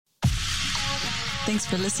Thanks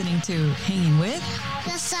for listening to Hanging With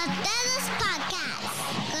The Solteros Podcast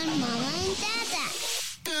con Mama and Dada.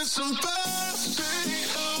 It's supposed to be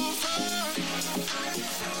over.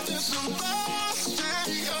 It's supposed to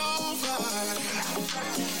be over.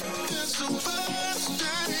 It's supposed to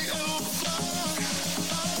be over.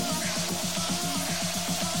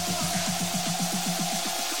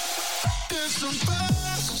 It's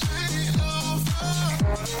supposed to be over. It's supposed to be over.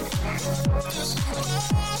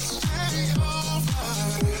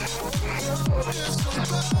 It's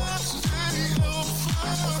supposed to be over.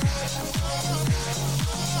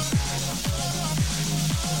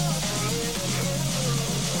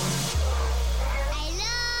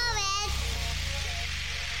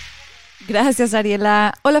 Gracias,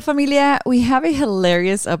 Ariela. Hola, familia. We have a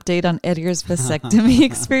hilarious update on Edgar's vasectomy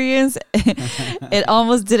experience. It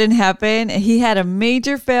almost didn't happen. He had a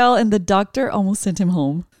major fail and the doctor almost sent him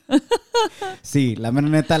home. Sí, la mera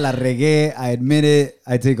neta la regué. I admit it.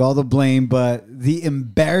 I take all the blame. But the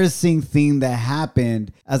embarrassing thing that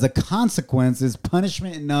happened as a consequence is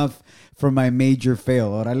punishment enough for my major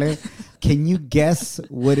fail. Órale. Can you guess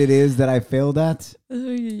what it is that I failed at?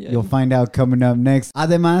 You'll find out coming up next.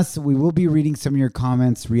 Además, we will be reading some of your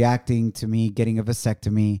comments reacting to me getting a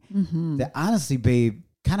vasectomy. That honestly, babe,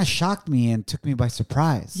 kind of shocked me and took me by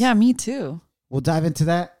surprise. Yeah, me too. We'll dive into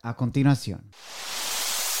that a continuación.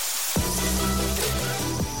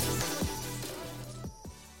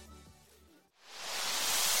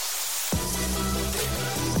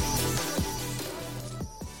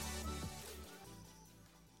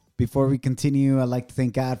 Before we continue, I'd like to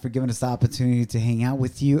thank God for giving us the opportunity to hang out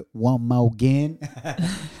with you one more again.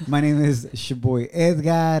 My name is Shaboy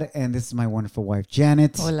Edgar, and this is my wonderful wife,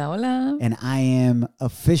 Janet. Hola, hola. And I am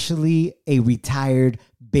officially a retired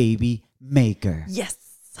baby maker. Yes.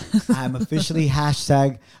 I'm officially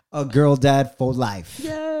hashtag a girl dad for life.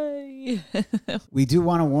 Yay. We do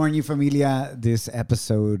want to warn you, familia, this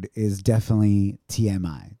episode is definitely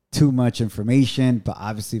TMI. Too much information, but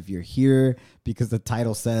obviously if you're here because the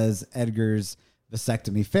title says Edgar's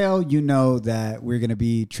vasectomy fail, you know that we're going to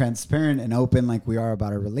be transparent and open like we are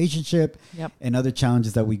about our relationship and other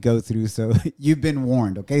challenges that we go through. So you've been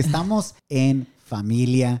warned, okay? Estamos en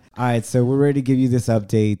familia. All right, so we're ready to give you this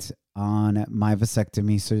update on my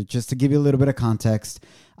vasectomy. So just to give you a little bit of context,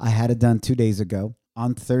 I had it done 2 days ago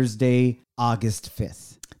on Thursday, August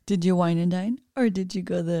 5th. Did you wine and dine or did you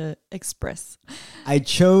go the express? I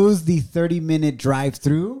chose the 30-minute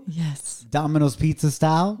drive-through. Yes. Domino's Pizza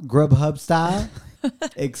style, Grubhub style,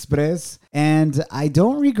 Express. And I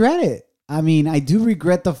don't regret it. I mean, I do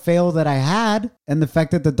regret the fail that I had and the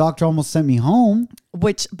fact that the doctor almost sent me home.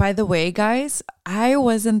 Which, by the way, guys, I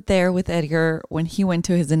wasn't there with Edgar when he went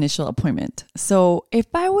to his initial appointment. So if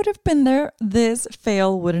I would have been there, this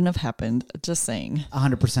fail wouldn't have happened. Just saying.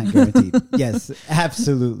 100% guaranteed. Yes,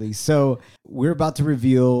 absolutely. So we're about to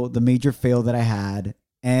reveal the major fail that I had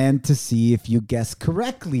and to see if you guess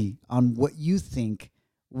correctly on what you think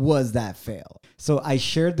was that fail. So I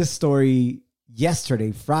shared this story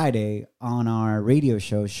yesterday, Friday, on our radio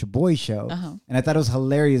show, Shaboy Show. And I thought it was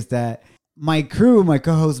hilarious that my crew, my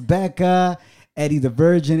co-host Becca, Eddie the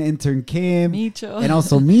Virgin, intern Kim, Micho, and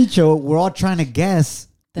also Micho, we're all trying to guess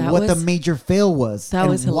what the major fail was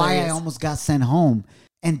and why I almost got sent home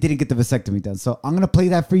and didn't get the vasectomy done. So I'm going to play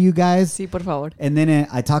that for you guys. Sí, por favor. And then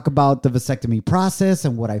I talk about the vasectomy process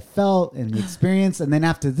and what I felt and the experience. And then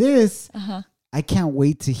after this, I can't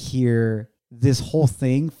wait to hear this whole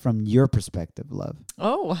thing from your perspective, love.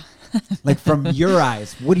 Oh. Like from your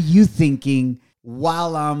eyes. What are you thinking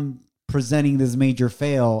while I'm presenting this major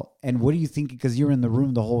fail? And what are you thinking? Because you were in the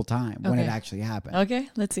room the whole time when it actually happened. Okay,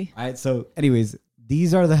 let's see. All right. So anyways,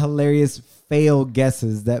 these are the hilarious fail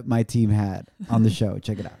guesses that my team had on the show.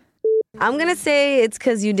 Check it out. I'm going to say it's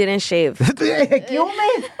because you didn't shave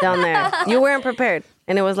down there. You weren't prepared.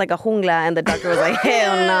 And it was like a jungla, and the doctor was like,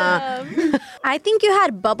 hell nah. I think you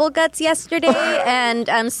had bubble guts yesterday, and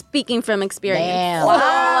I'm speaking from experience. Damn.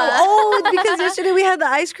 Oh, because yesterday we had the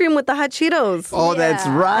ice cream with the hot Cheetos. Oh, that's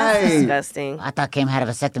right. That's disgusting. I thought Kim had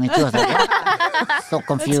a vasectomy too. I was like, what? So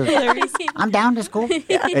confused. I'm down. That's cool.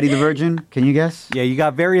 Eddie the Virgin, can you guess? Yeah, you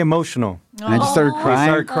got very emotional. And I just started You crying.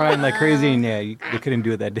 started crying like crazy, and they couldn't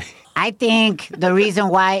do it that day. I think the reason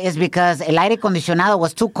why is because el aire acondicionado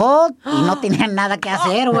was too cold y no tenían nada que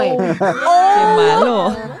hacer, güey. Qué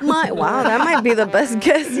malo. Wow, that might be the best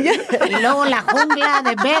guess yet. Y luego la jungla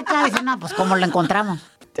de Beca. Dice, no, pues ¿cómo lo encontramos?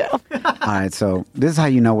 All right, so this is how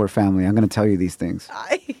you know we're family. I'm going to tell you these things.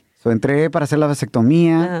 So entré para hacer la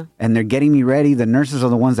vasectomía, and they're getting me ready. The nurses are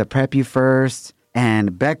the ones that prep you first.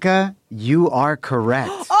 And Becca, you are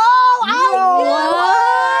correct.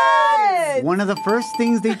 One of the first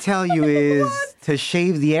things they tell you is to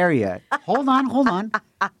shave the area. Hold on.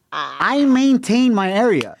 I maintain my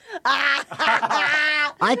area.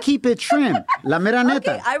 I keep it trim. La mera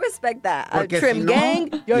neta. Okay, I respect that. A Porque trim si no-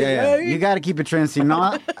 gang. Yeah. You gotta keep it trim. Si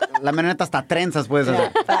no, la mera neta hasta trenzas puedes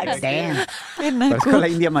hacer. Damn. Parezco la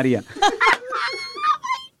India María.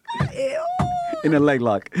 In a leg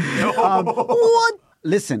lock.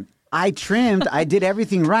 Listen, I trimmed, I did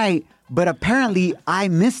everything right, but apparently I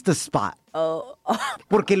missed the spot.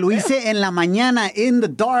 Porque lo hice en la mañana in the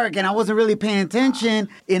dark and I wasn't really paying attention.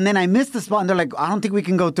 And then I missed the spot and they're like, I don't think we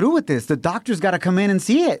can go through with this. The doctor's got to come in and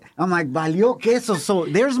see it. I'm like, valió queso. So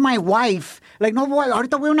there's my wife. Like, no, boy,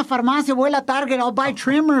 ahorita voy a una farmacia, voy a la Target, I'll buy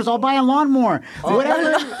trimmers, I'll buy a lawnmower.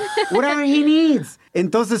 Whatever he needs.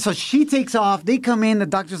 Entonces, so she takes off. They come in. The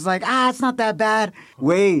doctor's like, it's not that bad.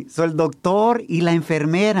 Wait, so el doctor y la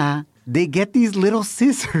enfermera, they get these little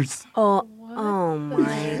scissors. Oh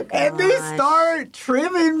my God. And they start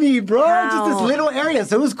trimming me, bro. Just this How? little area.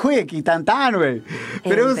 So it was quick. Y tan tan, güey.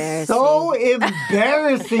 But it was so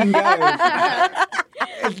embarrassing, guys.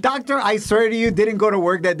 Doctor, I swear to you, didn't go to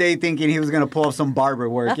work that day thinking he was going to pull off some barber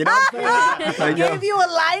work. You know what I'm saying? Like, yo, Gave you a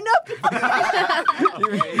lineup?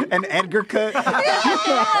 an Edgar cut.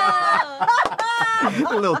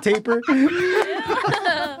 A little taper.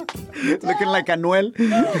 Looking like Anuel.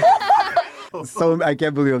 So I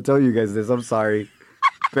can't believe I'm telling you guys this. I'm sorry.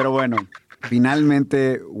 Pero bueno,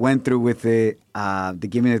 finalmente went through with it. They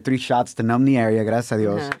gave me the 3 shots to numb the area, gracias a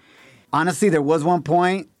Dios. Honestly, there was one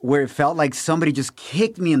point where it felt like somebody just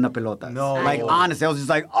kicked me in the pelota. No. Like, honestly, I was just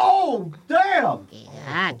like, oh, damn.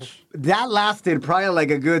 That lasted probably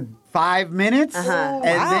like a good 5 minutes. And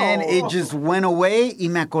then it just went away. Y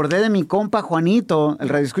me acordé de mi compa Juanito, el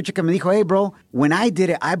radio escucha que me dijo, hey, bro, when I did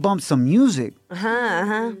it, I bumped some music.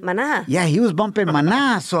 Maná. Yeah, he was bumping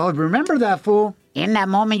Maná, so I remember that, fool. In that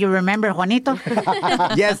moment, you remember, Juanito?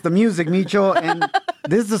 Yes, the music, Micho. And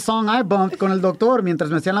this is the song I bumped con el doctor mientras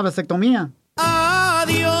me hacían la vasectomía.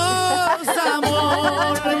 Adiós,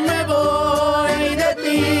 amor, me voy de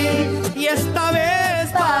ti y esta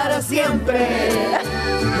vez para siempre.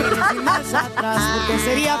 Mire sin marcha atrás porque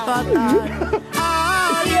sería fatal.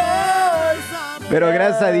 Adiós, amor. Pero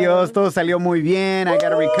gracias a Dios, todo salió muy bien. I got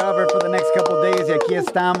to recover for the next couple days. Y aquí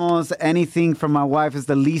estamos. Anything from my wife is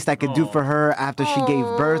the least I could do for her after she gave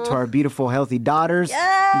birth to our beautiful, healthy daughters.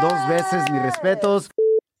 Dos veces, mis respetos.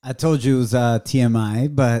 I told you it was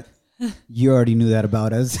TMI, but you already knew that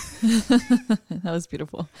about us. That was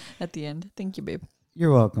beautiful at the end. Thank you, babe.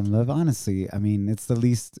 You're welcome, love. Honestly, I mean, it's the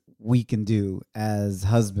least we can do as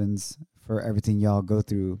husbands for everything y'all go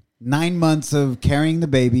through. 9 months of carrying the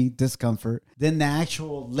baby, discomfort. Then the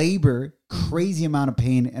actual labor, crazy amount of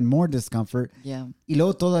pain and more discomfort. Yeah. Y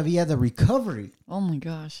luego todavía the recovery. Oh my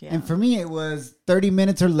gosh, yeah. And for me, it was 30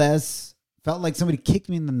 minutes or less. Felt like somebody kicked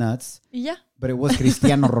me in the nuts. Yeah. But it was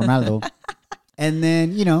Cristiano Ronaldo. And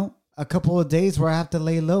then, you know, a couple of days where I have to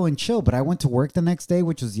lay low and chill. But I went to work the next day,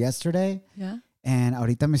 which was yesterday. Yeah. And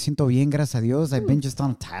ahorita me siento bien, gracias a Dios. I've been just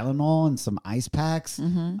on Tylenol and some ice packs.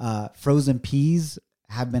 Frozen peas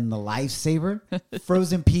have been the lifesaver.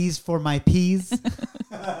 Frozen peas for my peas.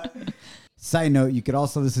 Side note, you could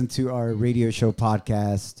also listen to our radio show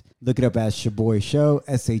podcast. Look it up as Shaboy Show,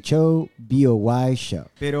 SHOBOY Show.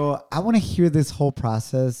 Pero I want to hear this whole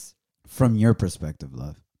process from your perspective,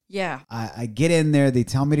 love. Yeah. I get in there, they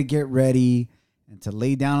tell me to get ready and to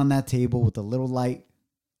lay down on that table with a little light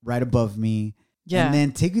right above me. Yeah. And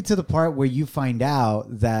then take you to the part where you find out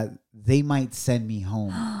that they might send me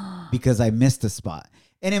home because I missed a spot.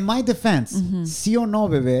 And in my defense, sí o no,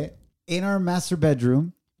 bebé, in our master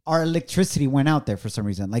bedroom, our electricity went out there for some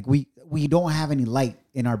reason. Like we don't have any light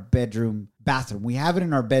in our bathroom. We have it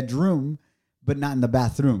in our bedroom, but not in the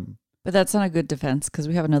bathroom. But that's not a good defense because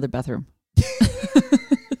we have another bathroom.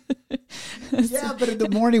 Yeah, but in the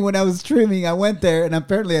morning when I was trimming, I went there and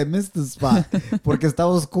apparently I missed the spot porque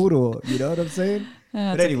estaba oscuro. You know what I'm saying?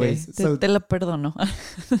 But anyways, okay. so te lo perdono.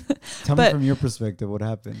 tell me from your perspective what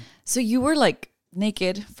happened. So you were like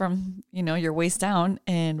naked from, your waist down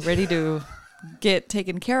and ready to get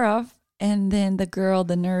taken care of. And then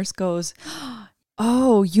the nurse goes,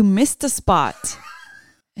 oh, you missed a spot.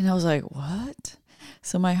 And I was like, what?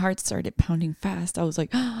 So my heart started pounding fast. I was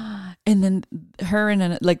like, and then her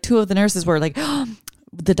and like 2 of the nurses were like,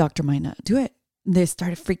 the doctor might not do it. And they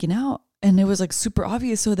started freaking out. And it was like super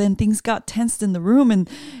obvious. So then things got tensed in the room. And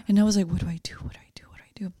I was like, what do I do? What do I do? What do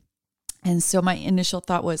I do? And so my initial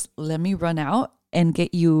thought was, let me run out and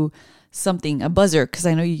get you something, a buzzer. Because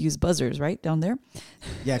I know you use buzzers, right? Down there.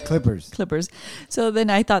 Yeah, clippers. So then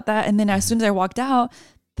I thought that. And then as soon as I walked out,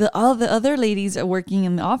 all the other ladies working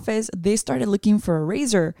in the office, they started looking for a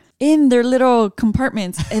razor in their little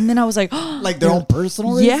compartments. And then I was like, like their own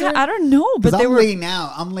personal razor? Yeah, I don't know. But they I'm were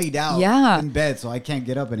I'm laid out Yeah. in bed, so I can't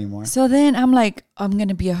get up anymore. So then I'm like, I'm going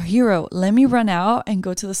to be a hero. Let me run out and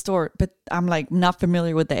go to the store. But I'm like not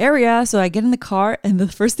familiar with the area. So I get in the car and the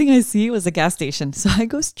first thing I see was a gas station. So I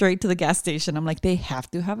go straight to the gas station. I'm like, they have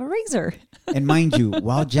to have a razor. And mind you,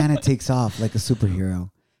 while Janet takes off like a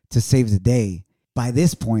superhero to save the day, by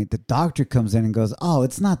this point, the doctor comes in and goes, oh,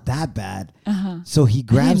 it's not that bad. So he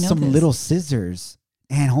grabs know some this. little scissors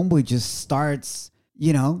and homeboy just starts,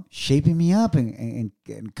 shaping me up and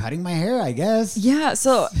cutting my hair, I guess. Yeah.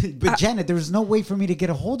 So But Janet, there was no way for me to get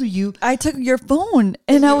a hold of you. I took your phone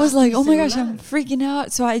and I was like, oh my gosh, I'm freaking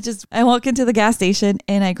out. So I walk into the gas station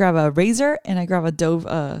and I grab a razor and I grab a Dove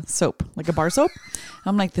soap, like a bar soap.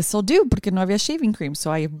 I'm like, this will do porque no había shaving cream.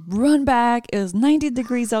 So I run back. It was 90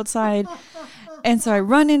 degrees outside. And so I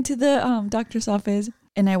run into the doctor's office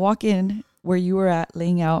and I walk in where you were at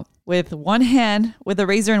laying out with one hand, with a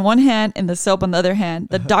razor in one hand and the soap on the other hand.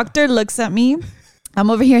 The doctor looks at me. I'm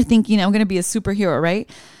over here thinking I'm going to be a superhero, right?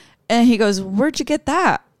 And he goes, where'd you get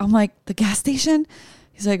that? I'm like, the gas station?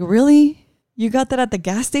 He's like, really? You got that at the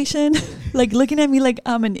gas station? Like looking at me like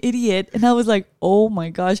I'm an idiot. And I was like, oh my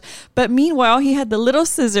gosh. But meanwhile, he had the little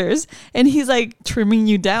scissors and he's like trimming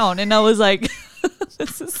you down. And I was like,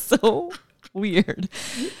 this is so weird.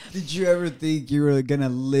 Did you ever think you were going to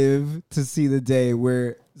live to see the day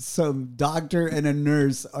where some doctor and a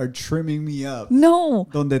nurse are trimming me up? No.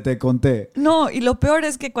 Donde te conté. No, y lo peor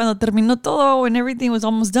es que cuando terminó todo and everything was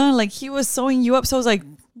almost done, like he was sewing you up. So I was like,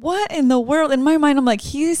 what in the world? In my mind, I'm like,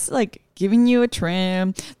 he's like giving you a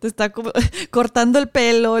trim, te está cortando el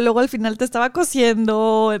pelo, luego al final te estaba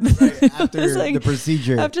cosiendo. Right, after like, the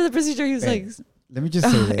procedure. After the procedure, he was like, let me just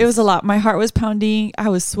say this. it was a lot. My heart was pounding. I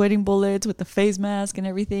was sweating bullets with the face mask and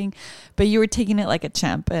everything. But you were taking it like a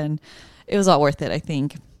champ and it was all worth it, I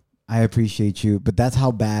think. I appreciate you, but that's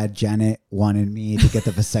how bad Janet wanted me to get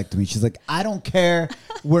the vasectomy. She's like, I don't care.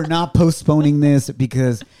 We're not postponing this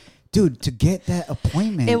because, dude, to get that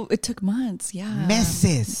appointment. It took months, yeah.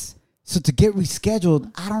 Meses. So to get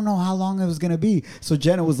rescheduled, I don't know how long it was going to be. So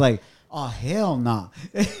Janet was like, oh, hell nah.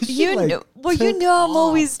 You know, I'm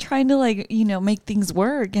always trying to make things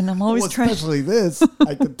work, and I'm always trying. Especially this,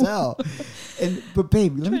 I could tell. But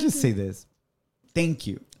babe, let me just say this: thank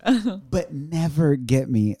you, but never get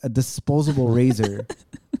me a disposable razor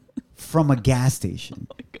from a gas station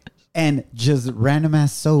and just random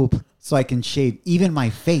ass soap so I can shave even my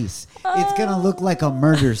face. It's gonna look like a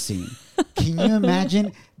murder scene. Can you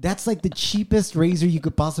imagine? That's like the cheapest razor you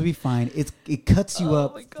could possibly find. It cuts you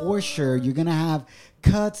up for sure. You're going to have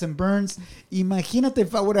cuts and burns. Imagínate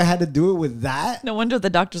if I would have had to do it with that. No wonder the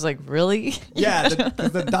doctor's like, really? Yeah,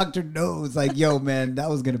 because the doctor knows, like, yo, man, that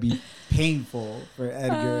was going to be painful for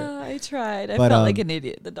Edgar. I tried. I But, felt like an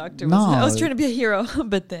idiot. The doctor was. no. I was trying to be a hero,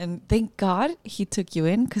 but then thank God he took you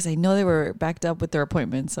in because I know they were backed up with their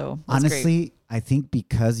appointment. So that's Honestly, great. I think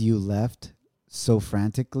because you left so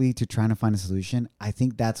frantically to trying to find a solution, I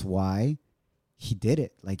think that's why he did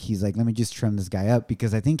it. Like, he's like, let me just trim this guy up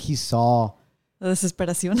because I think he saw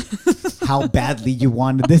Desesperación. how badly you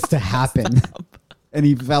wanted this to happen. And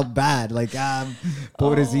he felt bad. Like,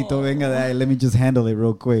 pobrecito, venga de ahí, let me just handle it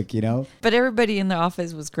real quick, But everybody in the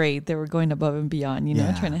office was great. They were going above and beyond,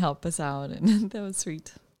 Yeah. trying to help us out. And that was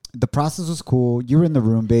sweet. The process was cool. You were in the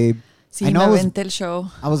room, babe. Sí, I know me I was- aventé el show.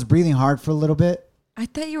 I was breathing hard for a little bit. I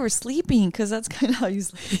thought you were sleeping because that's kind of how you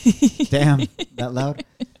sleep. Damn, that loud.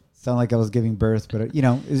 Sound like I was giving birth, but it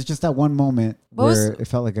was just that one moment What was- where it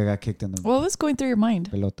felt like I got kicked in the What was going through your mind?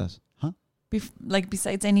 pelotas. Huh?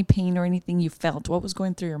 Besides any pain or anything you felt, what was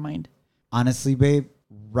going through your mind? Honestly, babe,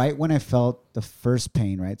 right when I felt the first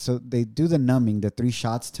pain, right? So they do the numbing, the 3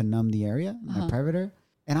 shots to numb the area, my private area.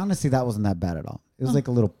 And honestly, that wasn't that bad at all. It was like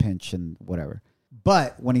a little pinch and whatever.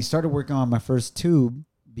 But when he started working on my first tube,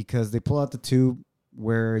 because they pull out the tube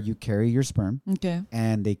where you carry your sperm Okay.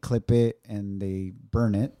 and they clip it and they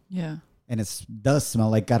burn it. Yeah. And it does smell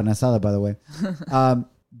like carne asada, by the way.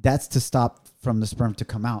 That's to stop from the sperm to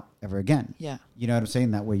come out ever again. Yeah. You know what I'm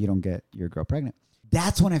saying? That way you don't get your girl pregnant.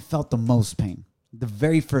 That's when I felt the most pain. The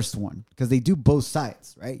very first one. Because they do both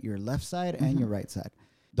sides, right? Your left side and your right side.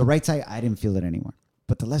 The right side, I didn't feel it anymore.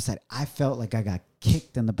 But the left side, I felt like I got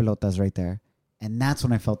kicked in the pelotas right there. And that's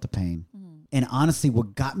when I felt the pain. And honestly,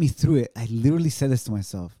 what got me through it, I literally said this to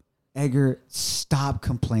myself. Edgar, stop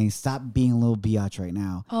complaining. Stop being a little biatch right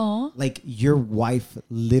now. Oh. Like, your wife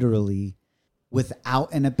literally,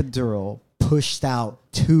 without an epidural, pushed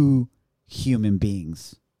out 2 human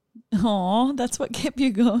beings. Oh, that's what kept you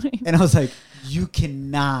going. And I was like, you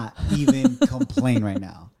cannot even complain right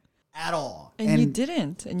now. at all. And you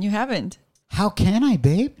didn't, and you haven't. How can I,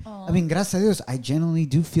 babe? I mean, gracias a Dios, I genuinely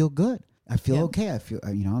do feel good. I feel Yeah. okay. I feel,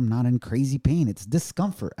 I'm not in crazy pain. It's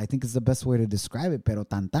discomfort. I think is the best way to describe it, pero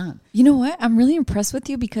tan tan. You know what? I'm really impressed with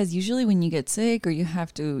you because usually when you get sick or you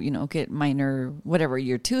have to, get minor, whatever,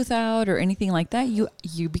 your tooth out or anything like that,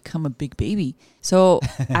 you become a big baby. So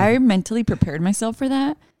I mentally prepared myself for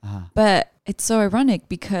that. But it's so ironic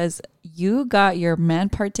because you got your man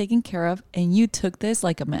part taken care of and you took this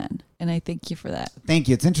like a man. And I thank you for that. Thank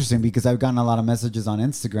you. It's interesting because I've gotten a lot of messages on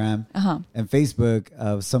Instagram and Facebook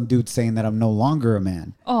of some dudes saying that I'm no longer a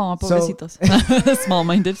man. Oh, So- pobrecitos.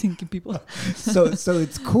 Small-minded thinking people. So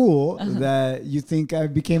it's cool that you think I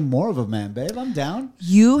became more of a man, babe. I'm down.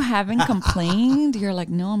 You haven't complained. You're like,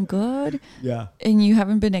 no, I'm good. Yeah. And you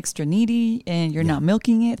haven't been extra needy and you're not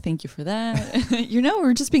milking it. Thank you for that.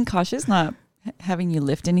 We're just being cautious, not having you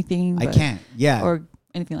lift anything. I can't. Yeah. Or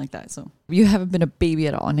anything like that. So you haven't been a baby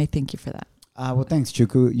at all. And I thank you for that. Well, thanks,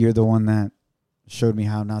 Chuku. You're the one that showed me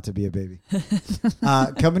how not to be a baby.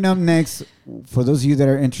 Coming up next, for those of you that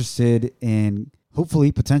are interested in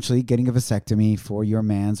hopefully, potentially getting a vasectomy for your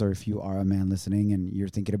mans, or if you are a man listening and you're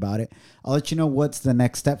thinking about it, I'll let you know what's the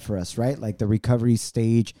next step for us, right? Like the recovery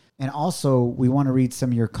stage. And also, we want to read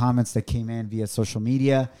some of your comments that came in via social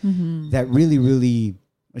media that really, really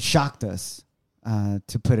shocked us,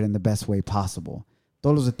 to put it in the best way possible.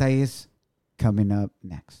 Todos los detalles coming up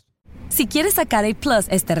next. Si quieres sacar A+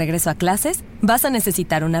 este regreso a clases, vas a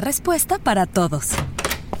necesitar una respuesta para todos.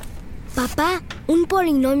 Papá, ¿un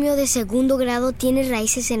polinomio de segundo grado tiene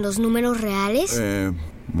raíces en los números reales?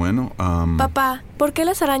 Bueno, Papá, ¿por qué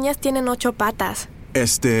las arañas tienen 8 patas?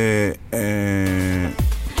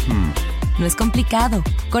 No es complicado.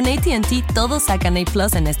 Con AT&T todos sacan A+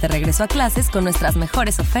 en este regreso a clases con nuestras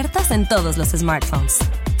mejores ofertas en todos los smartphones.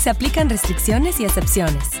 Se aplican restricciones y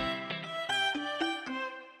excepciones.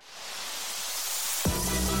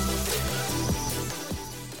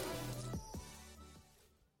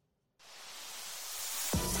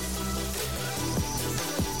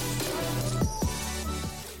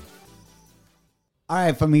 All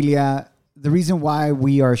right, familia. The reason why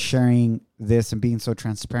we are sharing this and being so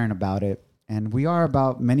transparent about it, and we are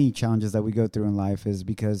about many challenges that we go through in life, is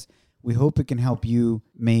because we hope it can help you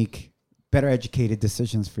make better educated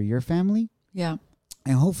decisions for your family. Yeah.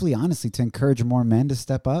 And hopefully, honestly, to encourage more men to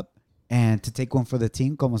step up and to take one for the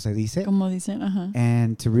team, como se dice. Como dicen,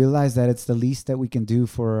 And to realize that it's the least that we can do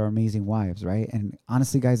for our amazing wives, right? And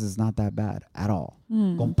honestly, guys, it's not that bad at all,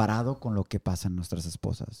 comparado con lo que pasa en nuestras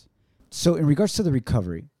esposas. So in regards to the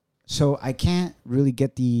recovery, so I can't really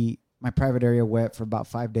get my private area wet for about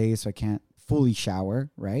 5 days, so I can't fully shower,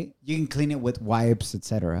 right? You can clean it with wipes,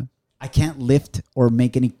 etc. I can't lift or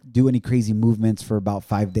do any crazy movements for about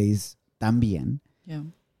 5 days también. Yeah.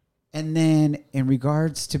 And then in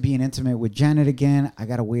regards to being intimate with Janet again, I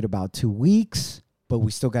got to wait about 2 weeks, but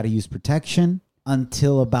we still got to use protection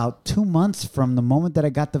until about 2 months from the moment that I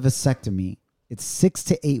got the vasectomy. It's 6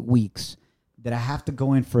 to 8 weeks that I have to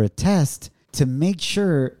go in for a test to make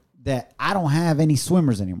sure that I don't have any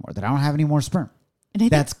swimmers anymore, that I don't have any more sperm.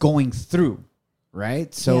 And that's going through,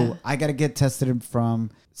 right? So Yeah. I got to get tested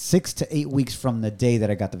from 6 to 8 weeks from the day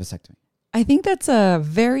that I got the vasectomy. I think that's a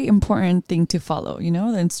very important thing to follow,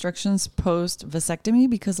 the instructions post vasectomy,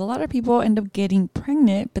 because a lot of people end up getting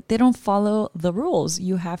pregnant, but they don't follow the rules.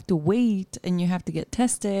 You have to wait and you have to get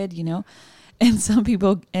tested, and some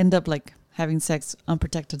people end up like having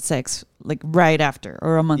unprotected sex, like right after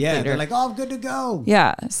or a month later. They're like, oh, I'm good to go.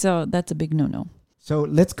 Yeah, so that's a big no-no. So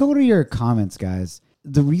let's go to your comments, guys.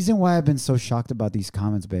 The reason why I've been so shocked about these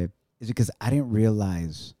comments, babe, is because I didn't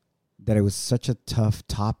realize that it was such a tough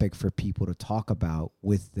topic for people to talk about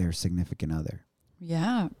with their significant other.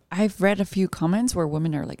 Yeah, I've read a few comments where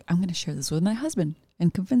women are like, I'm going to share this with my husband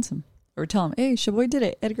and convince him. Or tell him, hey, Shaboy did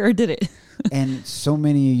it. Edgar did it. And so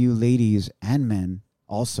many of you ladies and men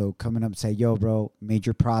also coming up and say, yo, bro,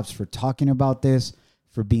 major props for talking about this,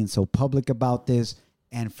 for being so public about this,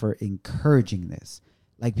 and for encouraging this.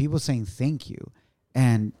 Like people saying thank you.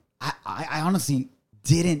 And I honestly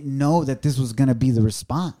didn't know that this was going to be the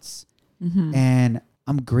response. And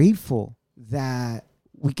I'm grateful that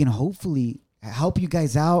we can hopefully help you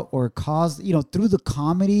guys out or cause, through the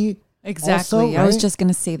comedy. Exactly. Also, I was right? just going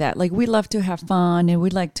to say that. Like, we love to have fun and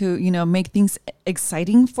we'd like to, make things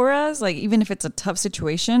exciting for us. Like, even if it's a tough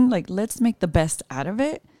situation, like, let's make the best out of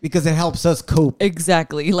it. Because it helps us cope.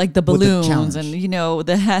 Exactly. Like the with the balloons challenge. and,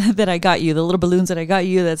 the hat that I got you, the little balloons that I got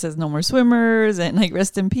you that says no more swimmers and like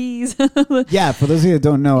rest in peace. Yeah, for those of you that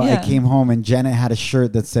don't know, Yeah. I came home and Janet had a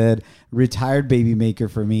shirt that said retired baby maker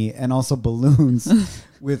for me, and also balloons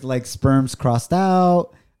with like sperms crossed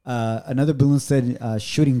out, Another balloon said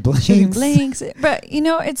shooting blanks. Shooting blanks. But,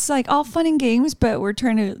 it's like all fun and games, but we're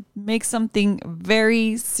trying to make something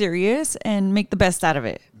very serious and make the best out of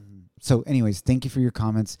it. So anyways, thank you for your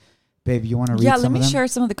comments. Babe, you want to read some Yeah, of let me them? share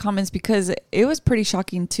some of the comments because it was pretty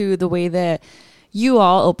shocking, too, the way that you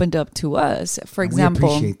all opened up to us. For example,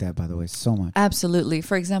 we appreciate that, by the way, so much. Absolutely.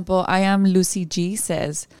 For example, I am Lucy G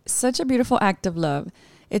says, such a beautiful act of love.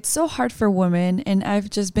 It's so hard for women, and I've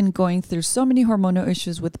just been going through so many hormonal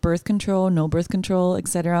issues with birth control, no birth control,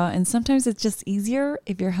 etc. And sometimes it's just easier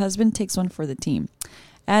if your husband takes one for the team.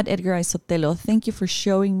 At Edgar Isotelo, thank you for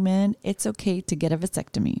showing men it's okay to get a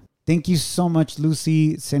vasectomy. Thank you so much,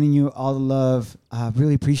 Lucy. Sending you all the love.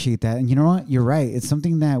 Really appreciate that. And you know what? You're right. It's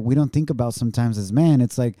something that we don't think about sometimes as men.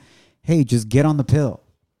 It's like, hey, just get on the pill.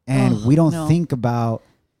 And we don't think about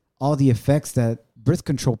all the effects that birth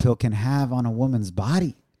control pill can have on a woman's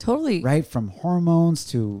body. Totally. Right? From hormones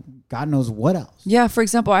to God knows what else. Yeah. For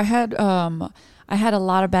example, I had a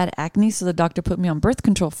lot of bad acne. So the doctor put me on birth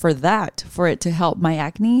control for it to help my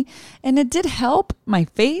acne. And it did help my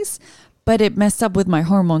face, but it messed up with my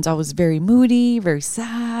hormones. I was very moody, very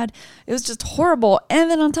sad. It was just horrible.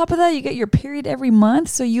 And then on top of that, you get your period every month.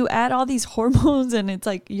 So you add all these hormones and it's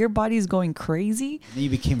like your body's going crazy. And you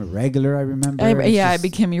became irregular, I remember. I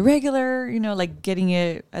became irregular, like getting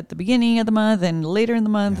it at the beginning of the month and later in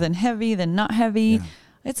the month, then heavy, then not heavy. Yeah.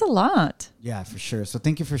 It's a lot. Yeah, for sure. So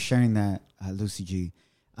thank you for sharing that, Lucy G.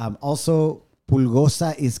 Also,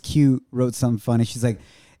 Pulgosa is cute wrote something funny. She's like,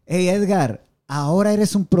 hey, Edgar, ahora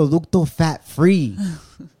eres un producto fat free.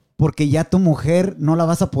 Porque ya tu mujer no la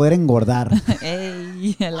vas a poder engordar.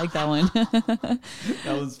 Hey, I like that one.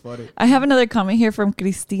 That was funny. I have another comment here from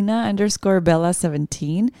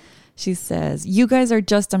Christina_Bella17. She says, you guys are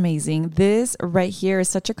just amazing. This right here is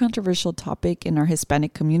such a controversial topic in our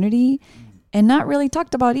Hispanic community and not really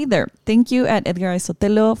talked about either. Thank you at Edgar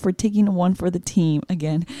Isotelo for taking one for the team.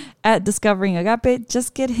 Again, at Discovering Agape,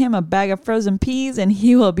 just get him a bag of frozen peas and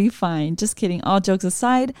he will be fine. Just kidding. All jokes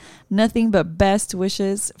aside, nothing but best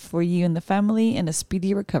wishes for you and the family and a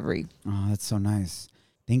speedy recovery. Oh, that's so nice.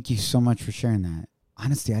 Thank you so much for sharing that.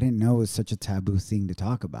 Honestly, I didn't know it was such a taboo thing to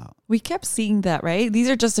talk about. We kept seeing that, right? These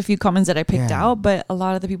are just a few comments that I picked out, but a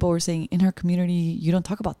lot of the people were saying in our community, you don't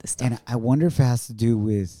talk about this stuff. And I wonder if it has to do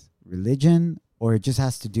with religion or it just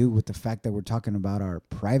has to do with the fact that we're talking about our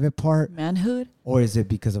private part. Manhood. Or is it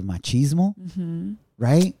because of machismo? Mm-hmm.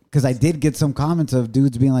 Right? Because I did get some comments of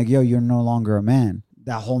dudes being like, yo, you're no longer a man.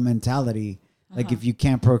 That whole mentality. Like if you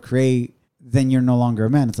can't procreate, then you're no longer a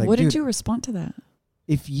man. It's like, what did you respond to that?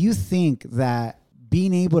 If you think that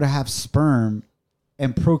being able to have sperm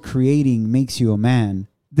and procreating makes you a man,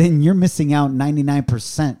 then you're missing out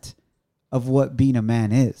 99% of what being a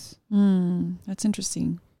man is. That's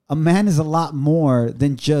interesting. A man is a lot more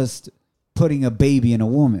than just putting a baby in a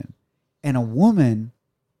woman. And a woman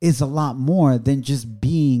is a lot more than just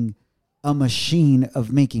being a machine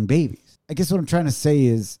of making babies. I guess what I'm trying to say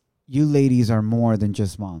is you ladies are more than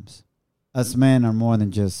just moms. Us men are more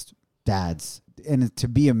than just dads. And to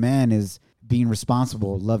be a man is being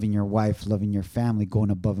responsible, loving your wife, loving your family, going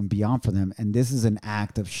above and beyond for them. And this is an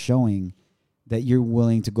act of showing that you're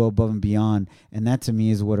willing to go above and beyond. And that to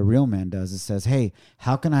me is what a real man does. It says, hey,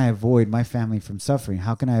 how can I avoid my family from suffering?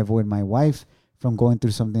 How can I avoid my wife from going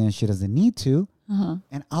through something that she doesn't need to?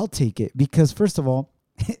 And I'll take it because first of all,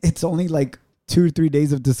 it's only like 2 or 3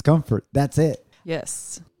 days of discomfort. That's it.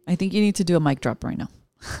 Yes. I think you need to do a mic drop right now.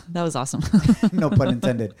 That was awesome. No pun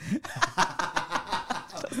intended.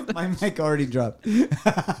 My mic already dropped.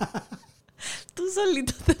 Tú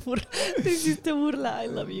solito te hiciste burla. I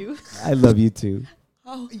love you. I love you too.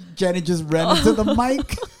 Oh. Janet just ran into the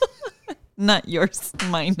mic. Not yours,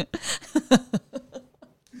 mine.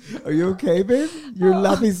 Are you okay, babe? You're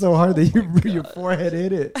laughing so hard that your forehead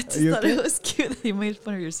hit it. I just thought it was cute that you made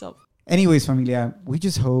fun of yourself. Anyways, familia, we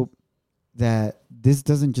just hope that this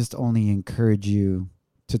doesn't just only encourage you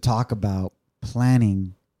to talk about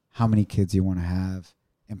planning how many kids you want to have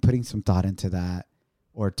and putting some thought into that,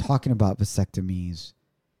 or talking about vasectomies.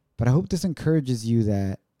 But I hope this encourages you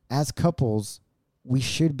that as couples, we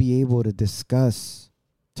should be able to discuss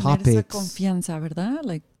topics confianza, ¿verdad?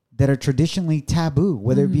 Like that are traditionally taboo,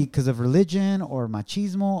 whether it be because of religion or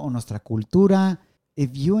machismo or nuestra cultura.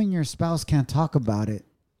 If you and your spouse can't talk about it,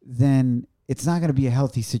 then it's not going to be a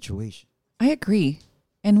healthy situation. I agree.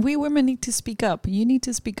 And we women need to speak up. You need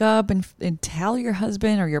to speak up and tell your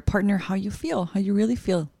husband or your partner how you feel, how you really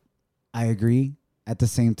feel. I agree. At the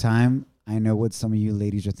same time, I know what some of you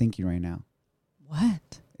ladies are thinking right now.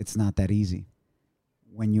 What? It's not that easy.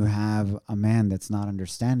 When you have a man that's not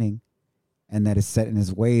understanding and that is set in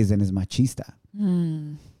his ways and is machista.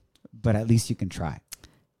 But at least you can try.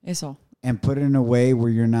 Eso. And put it in a way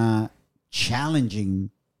where you're not challenging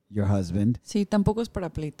your husband. Sí, tampoco es para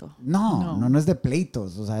pleito. No es de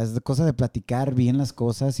pleitos. O sea, es de cosa de platicar bien las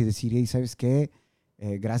cosas y decir, hey, ¿sabes qué?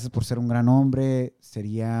 Gracias por ser un gran hombre.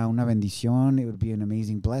 Sería una bendición. It would be an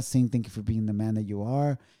amazing blessing. Thank you for being the man that you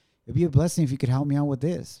are. It would be a blessing if you could help me out with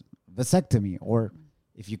this. Vasectomy. Or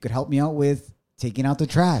if you could help me out with taking out the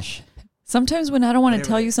trash. Sometimes when I don't want to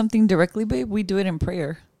tell you something directly, babe, we do it in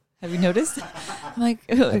prayer. Have you noticed? Like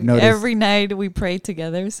every night we pray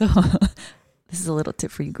together. So this is a little tip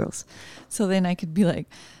for you girls. So then I could be like,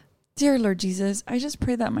 Dear Lord Jesus, I just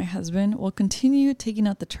pray that my husband will continue taking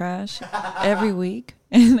out the trash every week.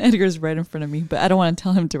 And Edgar's right in front of me, but I don't want to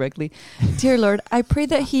tell him directly. Dear Lord, I pray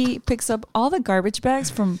that he picks up all the garbage bags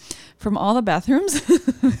from all the bathrooms.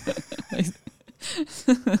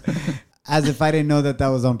 As if I didn't know that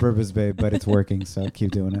was on purpose, babe, but it's working, so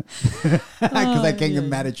keep doing it. Because I can't get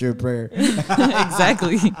mad at your prayer.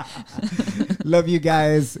 Exactly. Love you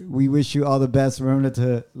guys. We wish you all the best. Remember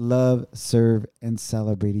to love, serve, and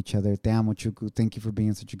celebrate each other. Te amo, Chuku. Thank you for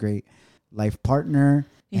being such a great life partner.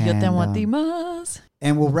 Y yo te amo a ti más.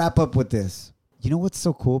 And we'll wrap up with this. You know what's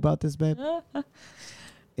so cool about this, babe?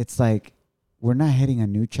 It's like we're not hitting a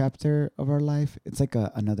new chapter of our life. It's like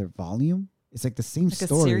another volume. It's like the same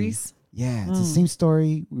story. A series? Yeah, it's the same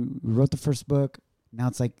story. We wrote the first book. Now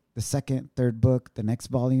it's like the second, third book, the next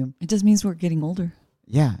volume. It just means we're getting older.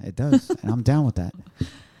 Yeah, it does. And I'm down with that.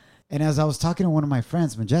 And as I was talking to one of my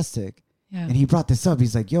friends, Majestic, and he brought this up,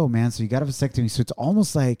 he's like, yo, man, so you got a vasectomy. So it's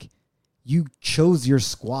almost like you chose your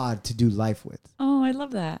squad to do life with. Oh, I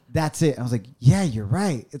love that. That's it. I was like, yeah, you're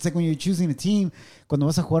right. It's like when you're choosing a team, cuando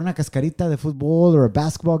vas a jugar una cascarita de fútbol or a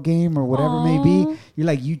basketball game or whatever it may be, you're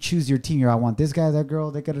like, you choose your team. I want this guy, that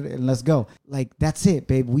girl, they gotta, and let's go. Like, that's it,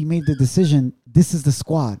 babe. We made the decision. This is the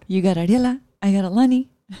squad. You got Ariela. I got Alani.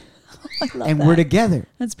 I love and that. We're together.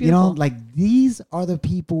 That's beautiful. You know, like these are the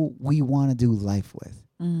people we want to do life with.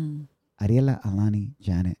 Ariela, Alani,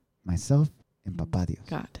 Janet, myself, and Papa Dios.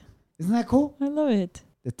 God. Isn't that cool? I love it.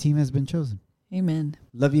 The team has been chosen. Amen.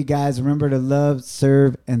 Love you guys. Remember to love,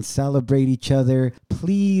 serve, and celebrate each other.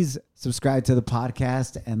 Please subscribe to the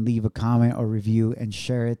podcast and leave a comment or review and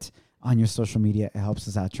share it on your social media. It helps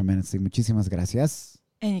us out tremendously. Muchísimas gracias.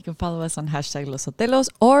 And you can follow us on #LosSotelos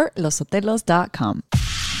or LosSotelos.com.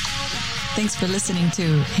 Thanks for listening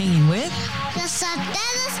to Hanging With Los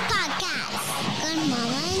Sotelos Podcast con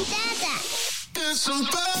Mama and Dada. It's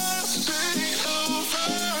supposed to be over.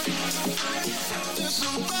 It's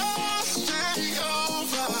supposed to be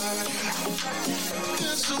over.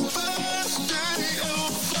 It's supposed to be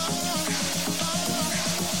over.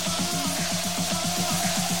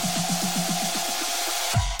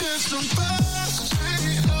 It's supposed to be over. It's supposed to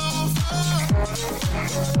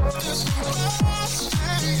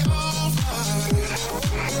be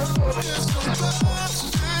over. It's supposed to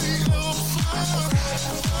be over.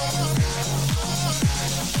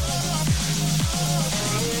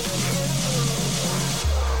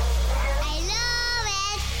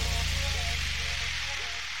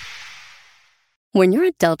 When you're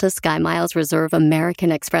a Delta SkyMiles Reserve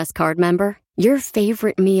American Express card member, your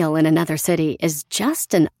favorite meal in another city is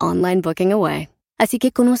just an online booking away. Así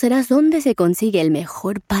que conocerás dónde se consigue el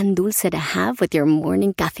mejor pan dulce to have with your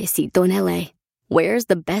morning cafecito en LA. Where's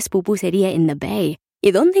the best pupusería in the Bay?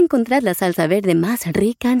 Y dónde encontrar la salsa verde más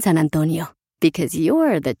rica en San Antonio. Because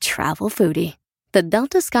you're the travel foodie. The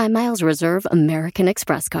Delta SkyMiles Reserve American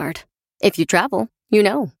Express card. If you travel, you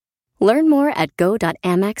know. Learn more at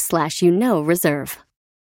go.amex/reserve.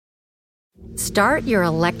 Start your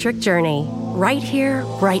electric journey right here,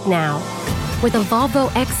 right now. With a Volvo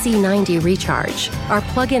XC90 Recharge, our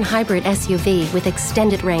plug-in hybrid SUV with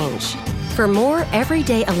extended range. For more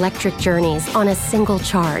everyday electric journeys on a single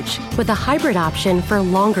charge, with a hybrid option for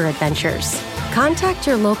longer adventures. Contact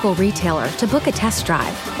your local retailer to book a test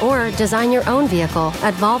drive or design your own vehicle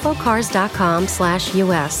at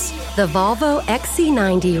volvocars.com/US. The Volvo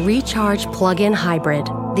XC90 Recharge Plug-in Hybrid,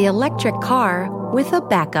 the electric car with a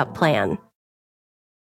backup plan.